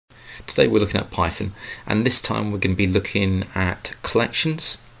Today we're looking at Python, and this time we're going to be looking at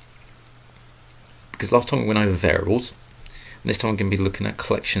collections, because last time we went over variables, and this time we're going to be looking at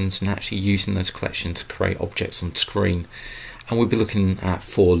collections and actually using those collections to create objects on screen, and we'll be looking at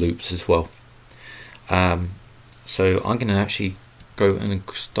for loops as well. So I'm going to actually go and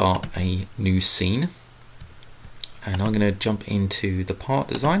start a new scene, and I'm going to jump into the part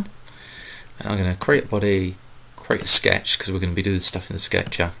design, and I'm going to create a body, create a sketch, because we're going to be doing stuff in the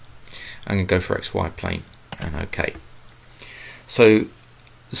sketcher. I'm going to go for XY plane and OK. So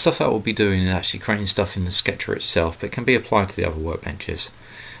the stuff that we'll be doing is actually creating stuff in the sketcher itself, but it can be applied to the other workbenches,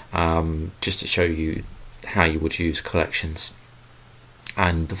 just to show you how you would use collections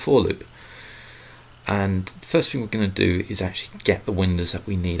and the for loop. And the first thing we're going to do is actually get the windows that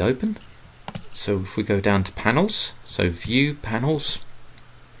we need open. So if we go down to panels, so view, panels,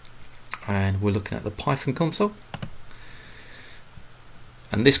 and we're looking at the Python console.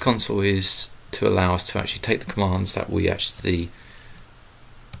 And this console is to allow us to actually take the commands that we actually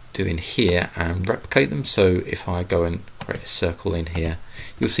do in here and replicate them. So if I go and create a circle in here,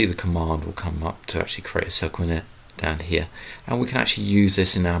 you'll see the command will come up to actually create a circle in it down here. And we can actually use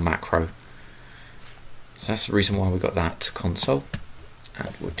this in our macro. So that's the reason why we got that console.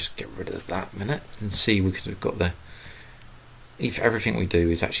 And we'll just get rid of that a minute and see we could have got the, if everything we do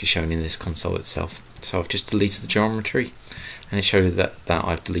is actually shown in this console itself. So I've just deleted the geometry, and it showed that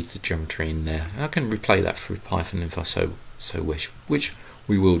I've deleted the geometry in there. And I can replay that through Python if I so wish, which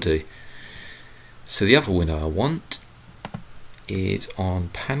we will do. So the other window I want is on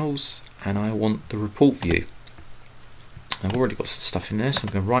panels, and I want the report view. I've already got some stuff in there, so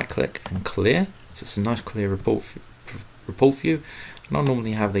I'm going to right click and clear. So it's a nice clear report view, and I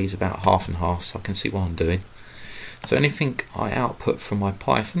normally have these about half and half, so I can see what I'm doing. So anything I output from my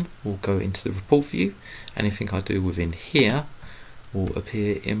Python will go into the report view. Anything I do within here will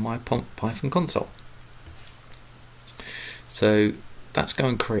appear in my Python console. So that's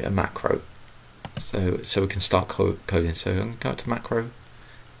going to create a macro. So we can start coding. So I'm going to go to macro,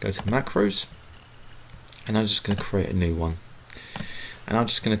 go to macros, and I'm just going to create a new one. And I'm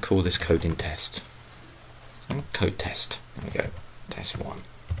just going to call this coding test. Code test. There we go. Test 1.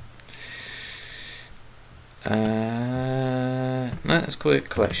 No, let's call it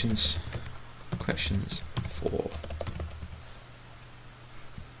collections 4.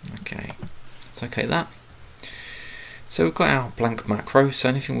 Okay, let's OK that. So we've got our blank macro, so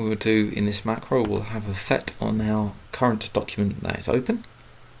anything we will do in this macro will have effect on our current document that is open.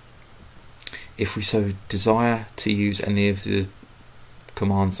 If we so desire to use any of the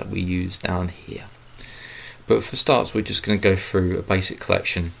commands that we use down here. But for starts, we're just going to go through a basic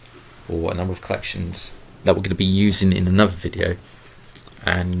collection, or a number of collections that we're going to be using in another video,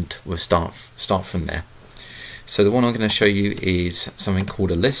 and we'll start from there. So the one I'm going to show you is something called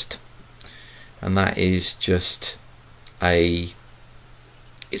a list, and that is just it's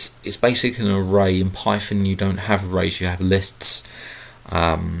basically an array. In Python you don't have arrays, you have lists,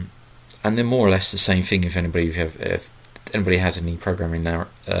 and they're more or less the same thing. If anybody has any programming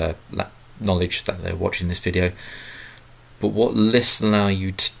knowledge that they're watching this video. But what lists allow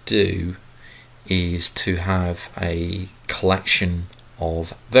you to do is to have a collection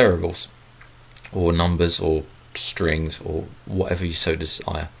of variables or numbers or strings or whatever you so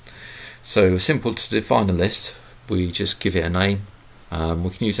desire. So simple to define a list, we just give it a name.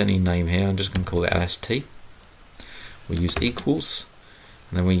 We can use any name here. I'm just going to call it LST. We use equals,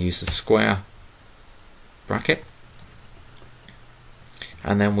 and then we use the square bracket,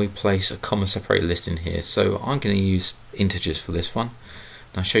 and then we place a comma separated list in here. So I'm going to use integers for this one,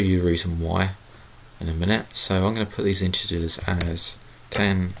 and I'll show you the reason why in a minute. So I'm going to put these integers as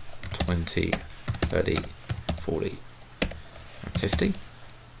 10, 20, 30, 40 and 50.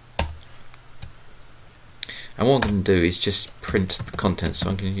 And what I'm going to do is just print the content.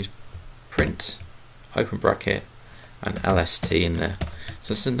 So I'm going to use print open bracket and LST in there.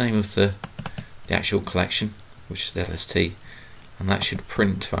 So that's the name of the actual collection, which is the LST, and that should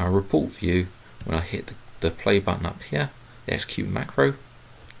print to our report view when I hit the play button up here, the execute macro,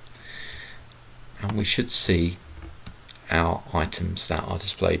 and we should see our items that are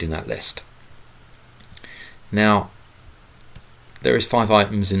displayed in that list. Now there is 5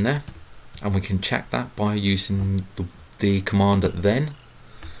 items in there, and we can check that by using the command then,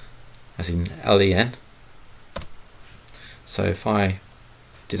 as in len. So if I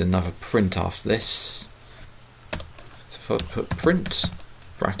did another print after this, so if I put print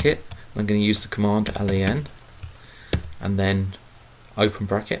bracket, I'm going to use the command len and then open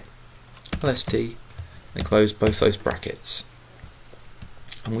bracket LST and close both those brackets,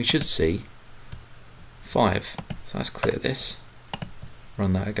 and we should see 5. So let's clear this,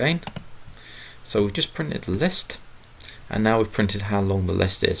 run that again, So we've just printed the list, and now we've printed how long the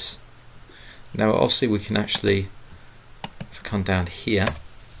list is. Now obviously we can actually, if I come down here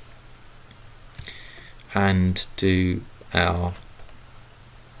and do a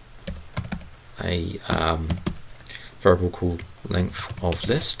variable called length of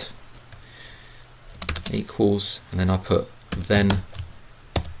list equals, and then I put then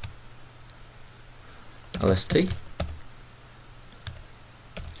lst,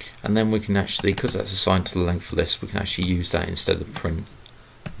 and then we can actually, because that's assigned to the length of list, we can actually use that instead of print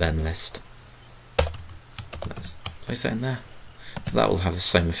then list. Let's place that in there. So that will have the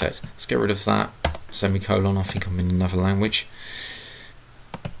same effect. Let's get rid of that semicolon. I think I'm in another language.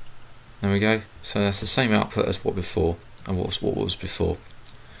 There we go. So that's the same output as what before, and what was before.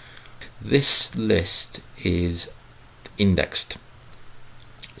 This list is indexed.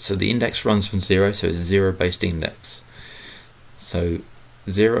 So the index runs from 0, so it's a 0 based index. So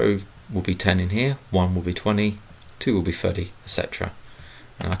 0 will be 10 in here, 1 will be 20, 2 will be 30, etc.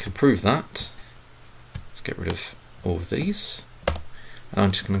 And I can prove that. Let's get rid of all of these. And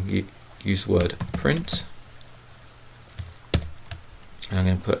I'm just going to use the word print. And I'm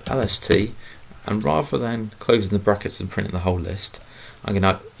going to put LST, and rather than closing the brackets and printing the whole list, I'm going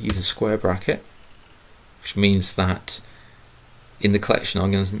to use a square bracket, which means that in the collection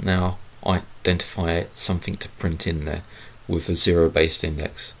I'm going to now identify something to print in there with a 0 based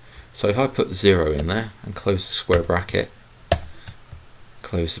index. So if I put 0 in there and close the square bracket,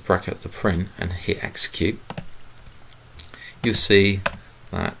 close the bracket of the print and hit execute, you'll see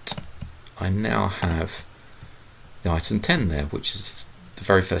that I now have the item 10 there, which is the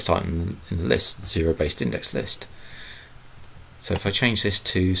very first item in the list, the 0 based index list. So if I change this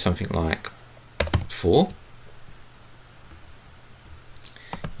to something like 4,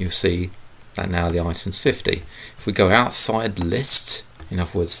 you'll see that now the item's 50. If we go outside the list, in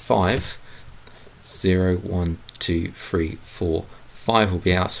other words 5, 0, 1, 2, 3, 4, 5 will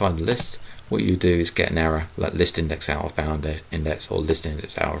be outside the list. What you do is get an error like list index out of bound index or list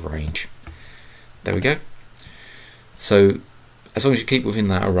index out of range. There we go. So as long as you keep within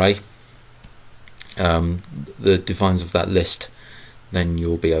that array, the defines of that list, then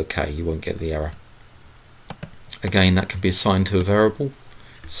you'll be okay, you won't get the error. Again, that can be assigned to a variable.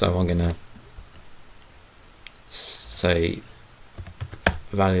 So I'm going to say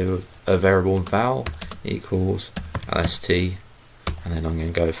value of a variable val equals lst, and then I'm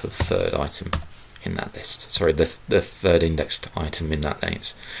going to go for the third item in that list. Sorry, the third indexed item in that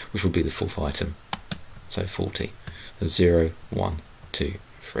list, which will be the fourth item. So 40. So 0, 1, 2,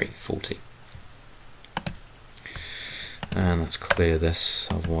 3, 40. And let's clear this,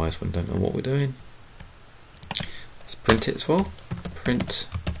 otherwise we don't know what we're doing. Let's print it as well. Print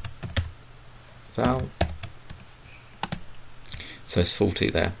val. So it's 40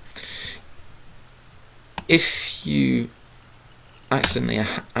 there. If you accidentally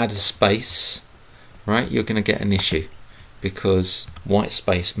add a space, right, you're going to get an issue because white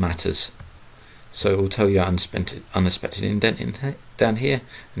space matters. So it will tell you unexpected indenting down here,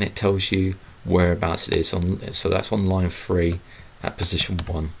 and it tells you whereabouts it is. So that's on line 3 at position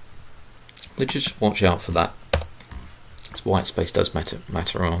 1. So just watch out for that. Because white space does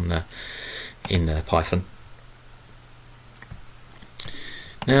matter on in Python.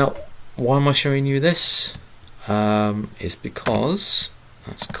 Now, why am I showing you this? It's because,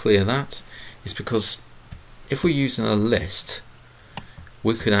 let's clear that, it's because if we're using a list,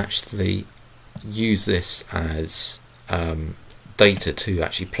 we could actually use this as data to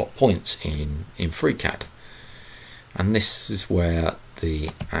actually plot points in FreeCAD. And this is where the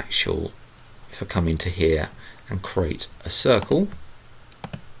actual, if I come into here and create a circle,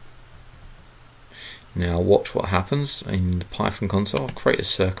 now watch what happens in the Python console. I'll create a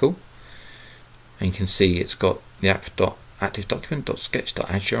circle, and you can see it's got the active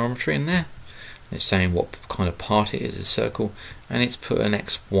document.sketch.add geometry in there. It's saying what kind of part it is, a circle, and it's put an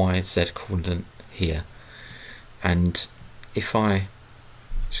X, Y, Z coordinate here. And if I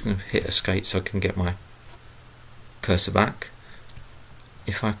just going to hit escape so I can get my cursor back,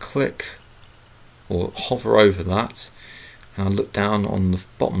 if I click or hover over that and I look down on the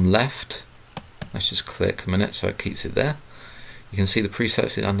bottom left, let's just click a minute so it keeps it there. You can see the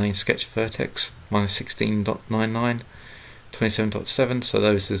presets in unnamed sketch vertex -16.99, 27.7, so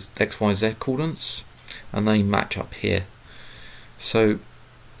those are XYZ coordinates, and they match up here. So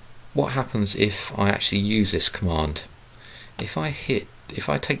what happens if I actually use this command? If I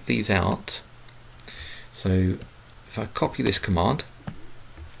take these out, so if I copy this command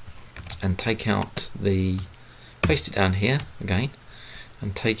and take out paste it down here again,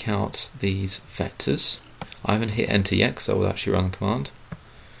 and take out these vectors. I haven't hit enter yet because I will actually run the command.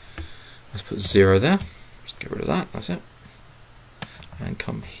 Let's put 0 there. Just get rid of that. That's it. And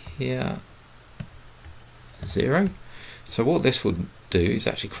come here, 0. So what this will do is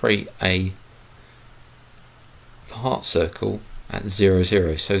actually create a heart circle at 0,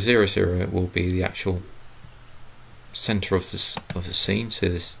 0. So 0, 0 will be the actual center of the scene. So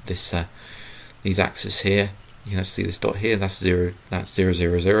these axes here, you can see this dot here. That's 0. That's 0,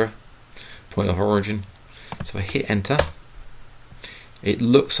 0, 0. Point of origin. So if I hit enter, it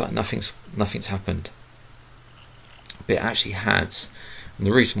looks like nothing's happened, but it actually has. And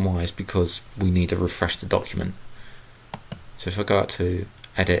the reason why is because we need to refresh the document. So if I go out to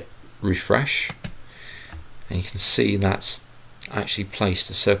edit, refresh, and you can see that's actually placed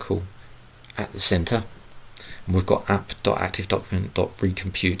a circle at the center, and we've got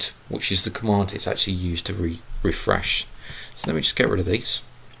app.activeDocument.recompute, which is the command it's actually used to refresh. So let me just get rid of these,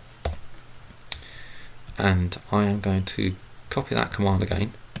 and I am going to copy that command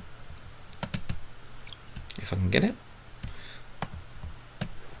again, if I can get it.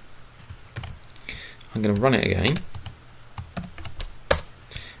 I'm going to run it again,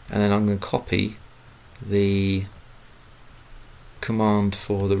 and then I'm going to copy the command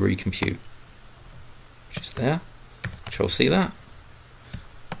for the recompute, which is there. Control C that,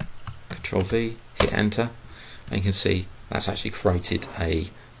 Control V, hit enter, and you can see that's actually created a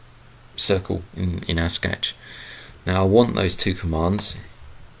circle in our sketch. Now I want those two commands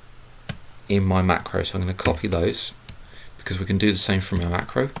in my macro, so I'm going to copy those because we can do the same from our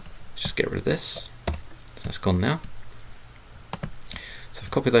macro. Let's just get rid of this. So that's gone now. So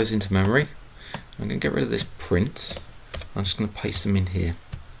I've copied those into memory. I'm going to get rid of this print. I'm just going to paste them in here.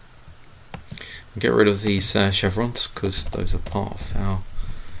 And get rid of these chevrons because those are part of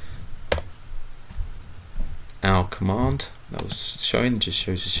our command that was showing. Just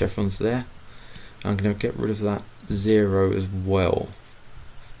shows the chevrons there. I'm going to get rid of that 0 as well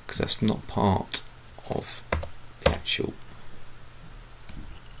because that's not part of the actual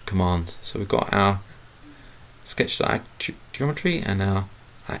command. So we've got our sketch geometry and our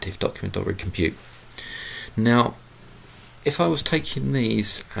active document.recompute. Now if I was taking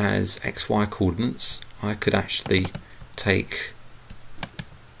these as XY coordinates, I could actually take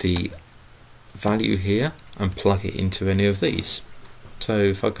the value here and plug it into any of these. So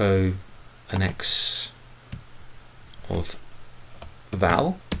if I go an X of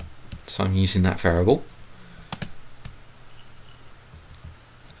val, so I'm using that variable,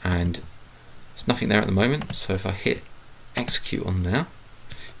 and there's nothing there at the moment, so if I hit execute on there,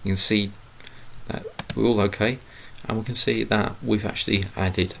 you can see that we're all okay, and we can see that we've actually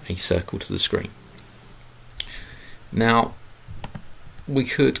added a circle to the screen. Now we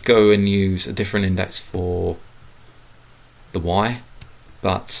could go and use a different index for the Y,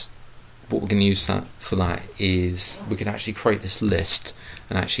 but what we're going to use for that is we can actually create this list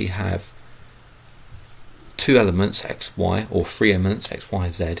and actually have two elements X, Y, or three elements X, Y,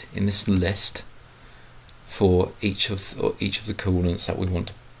 Z in this list for each of the coordinates that we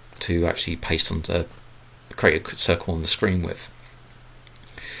want to actually paste on to create a circle on the screen with.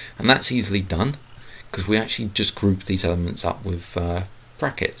 And that's easily done because we actually just group these elements up with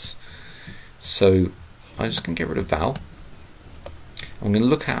brackets. So I'm just going to get rid of val. I'm going to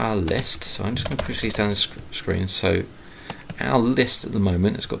look at our list, so I'm just going to push these down the screen. So our list at the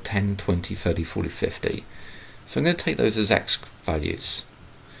moment has got 10, 20, 30, 40, 50. So I'm going to take those as X values.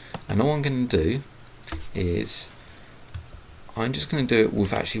 And all I'm going to do is I'm just going to do it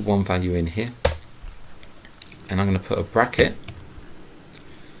with actually one value in here. And I'm going to put a bracket.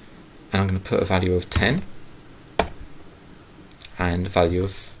 And I'm going to put a value of 10 and a value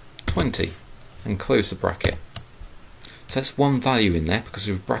of 20 and close the bracket. So that's one value in there because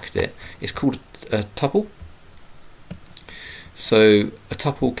we've bracketed it. It's called a tuple. So a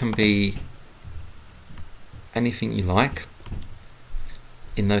tuple can be anything you like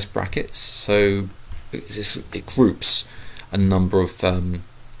in those brackets. So it groups a number of so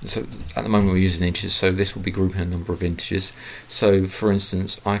at the moment we're using integers, so this will be grouping a number of integers. So for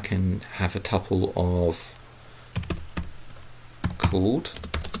instance, I can have a tuple of called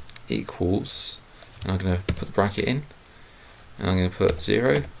equals, and I'm going to put the bracket in, and I'm going to put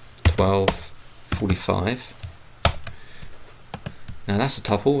 0, 12, 45. Now that's a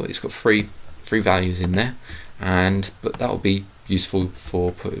tuple. It's got three values in there, but that will be useful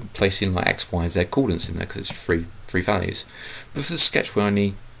for placing like X, Y, Z coordinates in there because it's three values. But for the sketch we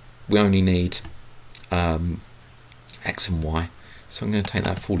only need X and Y, so I'm going to take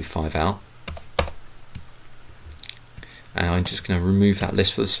that 45 out, and I'm just going to remove that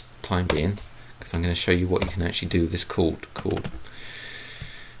list for the time being because I'm going to show you what you can actually do with this called.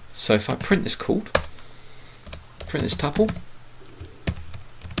 So if I print this tuple,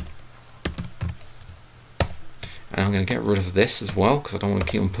 And I'm going to get rid of this as well because I don't want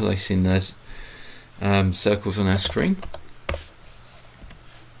to keep on placing those circles on our screen.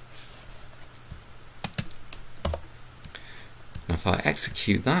 Now if I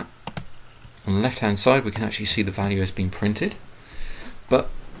execute that, on the left hand side we can actually see the value has been printed. But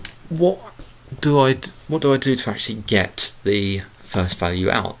what do I do to actually get the first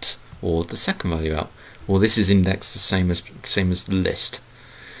value out or the second value out? Well, this is indexed the same as the list.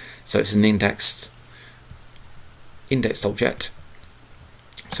 So it's an indexed object.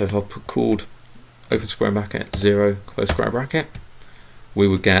 So if I put called open square bracket 0 close square bracket, we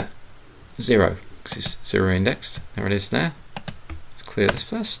would get 0 because it's 0 indexed. There it is there. Let's clear this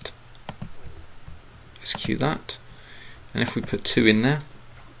first. Execute that, and if we put 2 in there,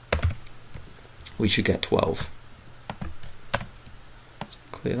 we should get 12.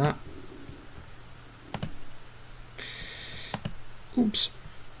 Clear that. Oops,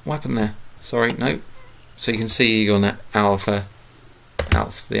 what happened there? Sorry, no. So you can see on that alpha,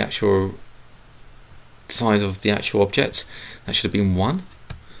 the actual size of the actual object, that should have been 1.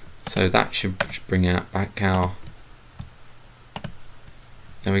 So that should bring out back our,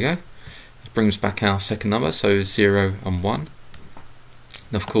 there we go. It brings back our second number, so 0 and 1. And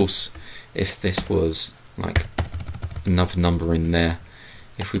of course, if this was like another number in there,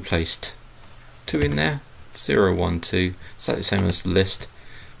 if we placed 2 in there, 0, 1, 2, it's like the same as the list.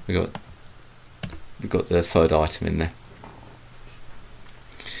 We've got the third item in there.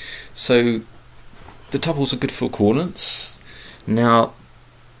 So the tuples are good for coordinates. Now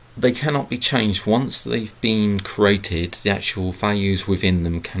they cannot be changed once they've been created. The actual values within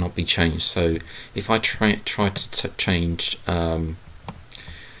them cannot be changed. So if I try to change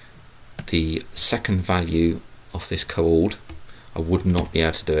the second value of this coord, I would not be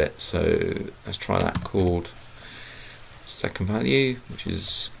able to do it. So let's try that chord second value, which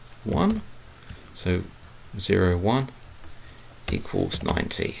is 1. So 0, 1 equals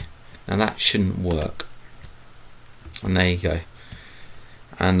 90. Now that shouldn't work. And there you go.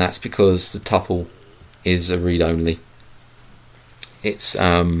 And that's because the tuple is a read-only. It's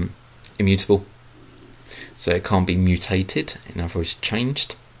immutable, so it can't be mutated, in other words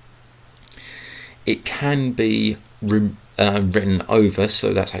changed. It can be written over,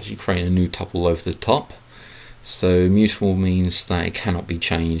 so that's actually creating a new tuple over the top. So mutable means that it cannot be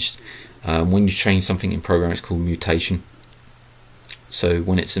changed. When you change something in program, it's called mutation. So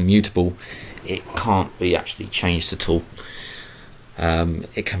when it's immutable, it can't be actually changed at all.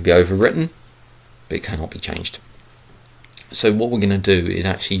 It can be overwritten, but it cannot be changed. So what we're going to do is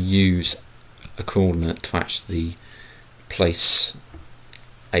actually use a coordinate to actually place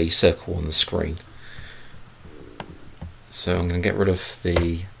a circle on the screen. So I'm going to get rid of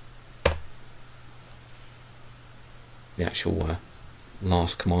the actual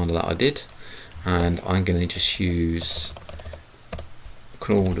last command that I did, and I'm going to just use a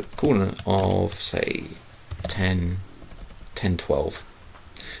coordinate of say 10, 12.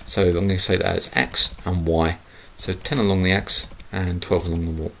 So I'm going to say that as x and y. So 10 along the x and 12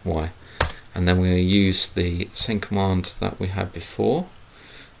 along the y. And then we're going to use the same command that we had before.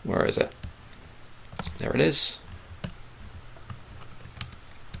 Where is it? There it is.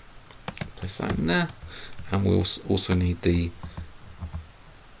 Place that in there. And we'll also need the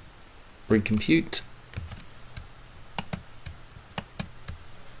recompute.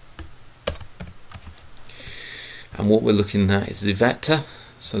 And what we're looking at is the vector.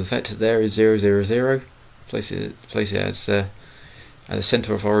 So the vector there is 0, 0, 0. Place it as at the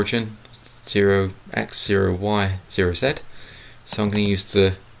center of origin, 0x, 0y, 0z. So I'm going to use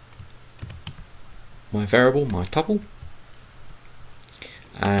my variable, my tuple.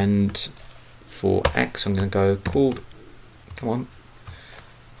 And for x, I'm going to go called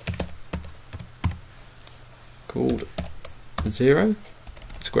 0,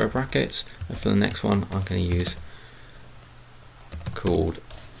 square brackets, and for the next one, I'm going to use called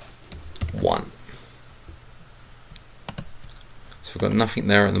 1. So we've got nothing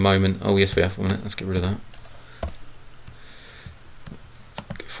there at the moment. Oh yes, we have 1 minute. Let's get rid of that.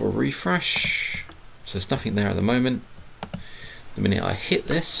 Go for a refresh. So there's nothing there at the moment. The minute I hit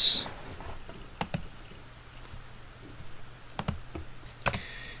this,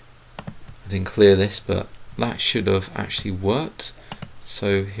 I didn't clear this, but that should have actually worked.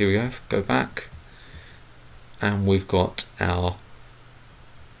 So here we go back, and we've got our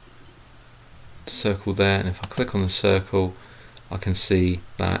circle there, and if I click on the circle, I can see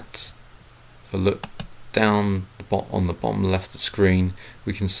that if I look down on the bottom left of the screen,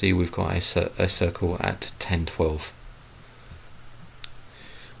 we can see we've got a circle at 10, 12,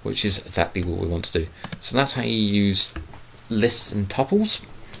 which is exactly what we want to do. So that's how you use lists and tuples.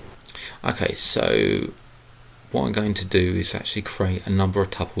 Okay, so what I'm going to do is actually create a number of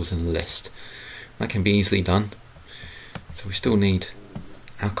tuples in a list. That can be easily done. So we still need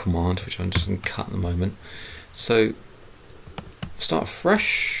our command, which I'm just going to cut at the moment. So start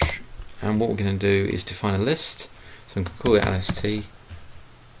fresh, and what we're going to do is define a list. So I'm going to call it LST,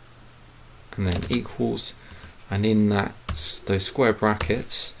 and then equals, and in that those square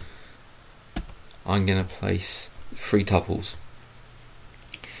brackets I'm going to place 3 tuples.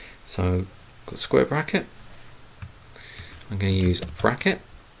 So got square bracket, I'm going to use a bracket,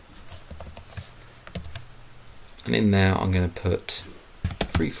 and in there I'm going to put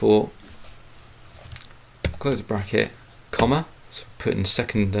 3, 4, close the bracket, comma, so putting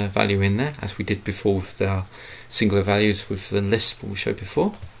second value in there as we did before with our singular values with the list we showed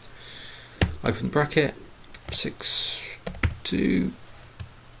before. Open the bracket, 6, 2,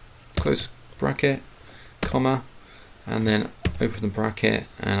 close bracket, comma, and then open the bracket,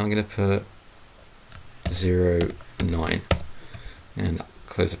 and I'm going to put 0, 9, and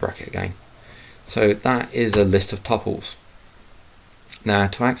close the bracket again. So that is a list of tuples. Now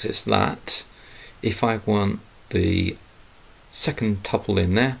to access that, if I want the second tuple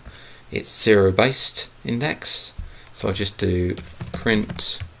in there, it's 0 based index, so I just do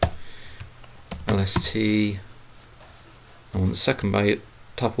print LST. I want the second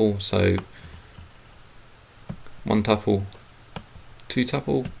tuple, so 1 tuple, 2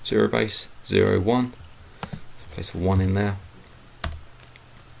 tuple, 0 base, 0, 1. Place a 1 in there.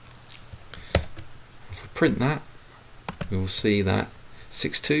 If we print that, we will see that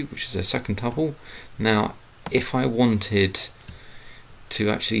 6, 2, which is a second tuple. Now, if I wanted to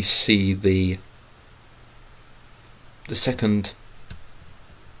actually see the second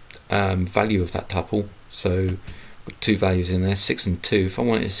value of that tuple, so with 2 values in there, 6 and 2, if I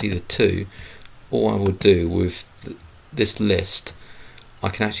wanted to see the 2, all I would do with this list, I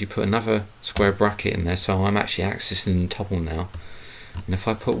can actually put another square bracket in there, so I'm actually accessing the tuple now, and if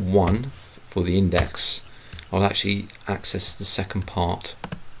I put 1 for the index, I'll actually access the second part.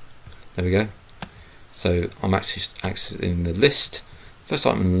 There we go. So I'm actually accessing the list, first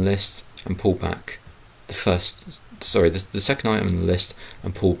item in the list, and pull back the second item in the list,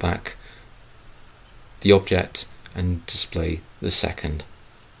 and pull back the object and display the second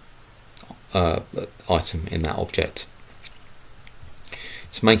item in that object.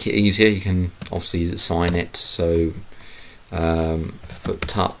 To make it easier, you can obviously assign it. So put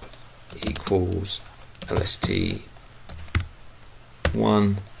tup equals LST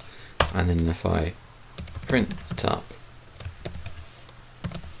 1, and then if I print tup,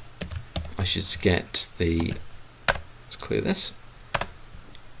 I should get the, let's clear this,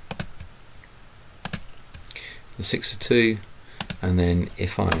 the 6 to 2, and then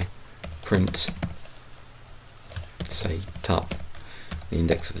if I print, say, tup, the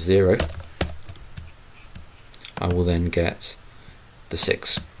index of 0, I will then get the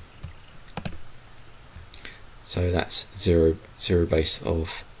 6. So that's 0 base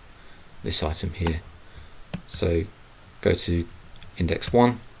of this item here. So go to index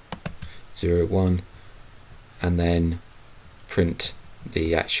 1, 0, 1, and then print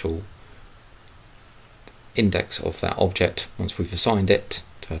the actual index of that object once we've assigned it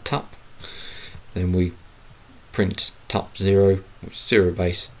to our tup. Then we print tup 0, which is 0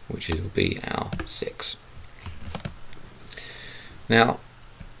 base, which will be our 6. Now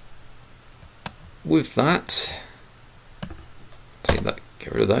with that,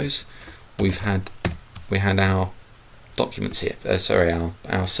 get rid of those. We had our documents here,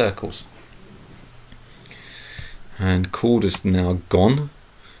 our circles, and chord is now gone,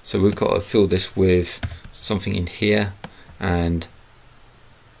 so we've got to fill this with something in here and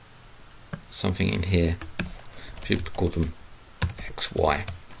something in here. We should call them X, Y.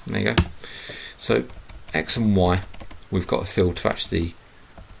 There you go. So X and Y we've got to fill to actually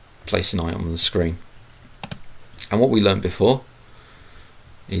place an item on the screen. And what we learned before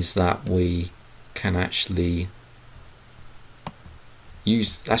is that we can actually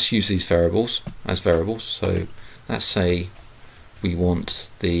use these variables as variables. So let's say we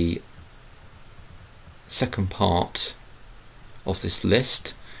want the second part of this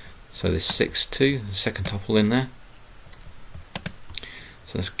list, so this 6, 2, the second tuple in there.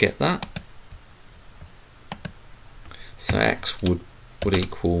 So let's get that. So X would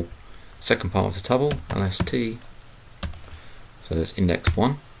equal second part of the tuple, LST, so that's index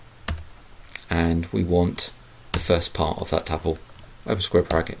 1, and we want the first part of that tuple, open square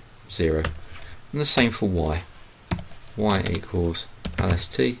bracket, 0. And the same for Y. Y equals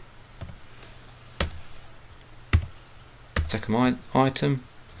LST, second item,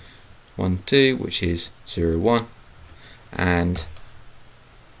 1, 2, which is 0, 1, and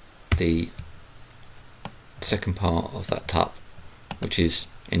the second part of that tup, which is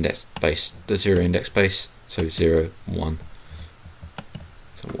index base, the 0 index base, so 0, 1,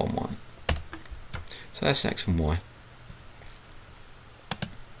 so 1, 1. So that's x and y.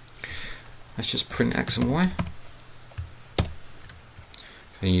 Let's just print x and y. I'm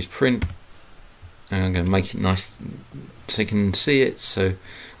going to use print, and I'm going to make it nice so you can see it. So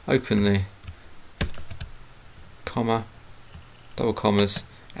open the comma, double commas,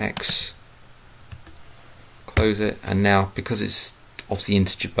 x, close it, and now because it's obviously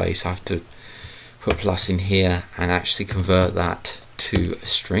integer base, I have to put a plus in here and actually convert that to a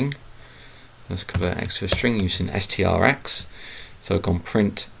string. Let's convert x to a string using strx. So I've gone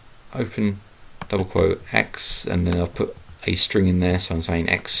print, open, double quote, x, and then I've put a string in there, so I'm saying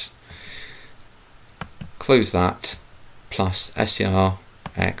x, close that, plus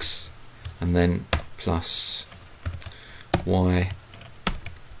strx, and then plus y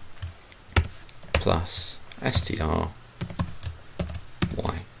plus str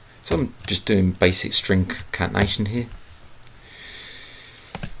y. So I'm just doing basic string concatenation here.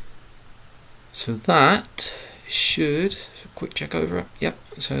 So that should, quick check over it, yep,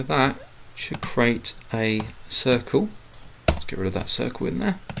 so that should create a circle. Let's get rid of that circle in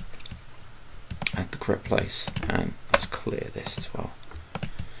there at the correct place, and let's clear this as well.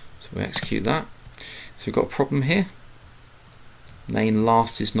 So we execute that. So we've got a problem here. Name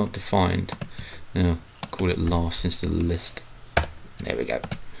last is not defined. Now call it last instead of list. There we go.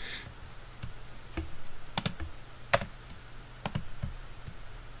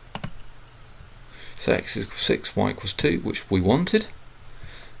 So x equals 6, y equals 2, which we wanted,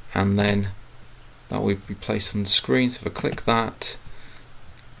 and then that will be placed on the screen. So if I click that,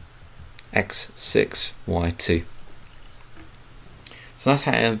 x 6, y 2. So that's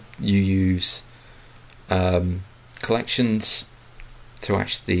how you use collections to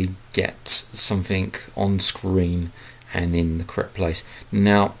actually get something on screen and in the correct place.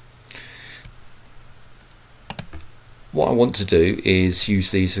 Now, what I want to do is use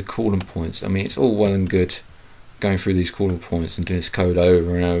these as calling points. I mean, it's all well and good going through these calling points and doing this code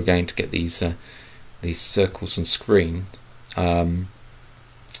over and over again to get these circles on screen,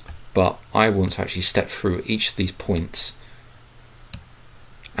 but I want to actually step through each of these points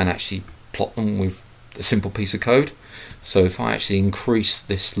and actually plot them with a simple piece of code. So if I actually increase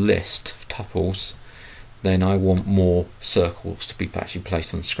this list of tuples, then I want more circles to be actually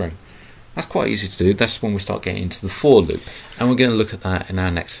placed on the screen. That's quite easy to do. That's when we start getting into the for loop, and we're going to look at that in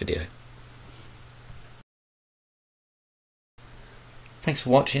our next video. Thanks for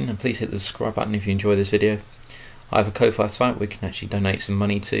watching, and please hit the subscribe button if you enjoy this video. I have a Ko-Fi site where you can actually donate some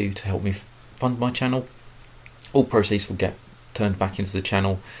money to help me fund my channel. All proceeds will get turned back into the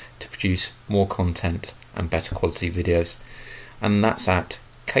channel to produce more content and better quality videos, and that's at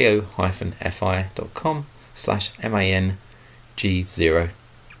ko-fi.com/mang0.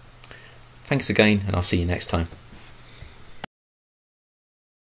 Thanks again, and I'll see you next time.